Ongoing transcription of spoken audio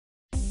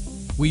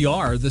We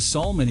are the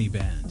Psalmony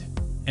Band,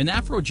 an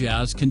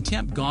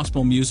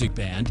Afro-Jazz-contemp-Gospel music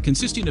band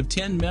consisting of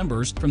 10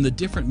 members from the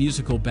different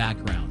musical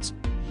backgrounds.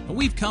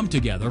 We've come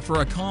together for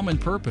a common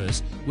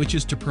purpose, which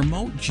is to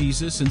promote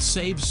Jesus and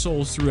save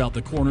souls throughout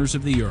the corners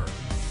of the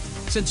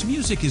earth. Since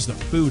music is the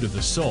food of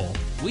the soul,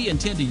 we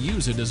intend to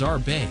use it as our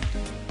bait.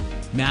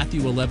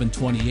 Matthew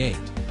 11:28,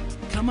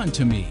 "Come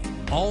unto me,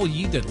 all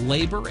ye that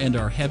labor and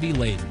are heavy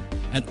laden,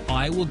 and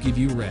I will give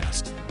you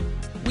rest."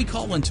 We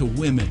call unto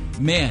women,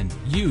 men,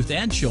 youth,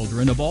 and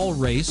children of all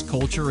race,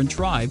 culture, and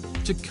tribe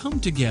to come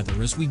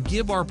together as we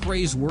give our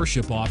praise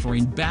worship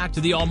offering back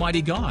to the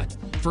Almighty God,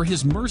 for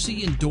His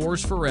mercy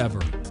endures forever.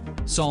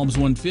 Psalms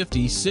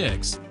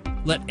 150:6,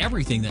 "Let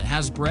everything that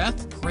has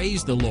breath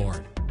praise the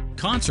Lord."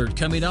 Concert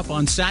coming up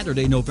on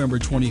Saturday, November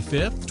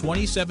 25th,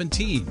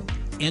 2017.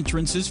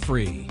 Entrance is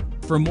free.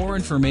 For more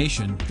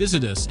information,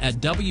 visit us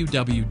at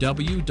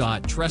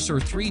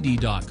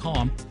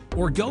www.tresor3d.com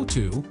or go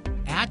to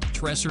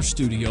 @Tresor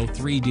Studio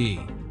 3D.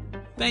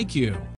 Thank you.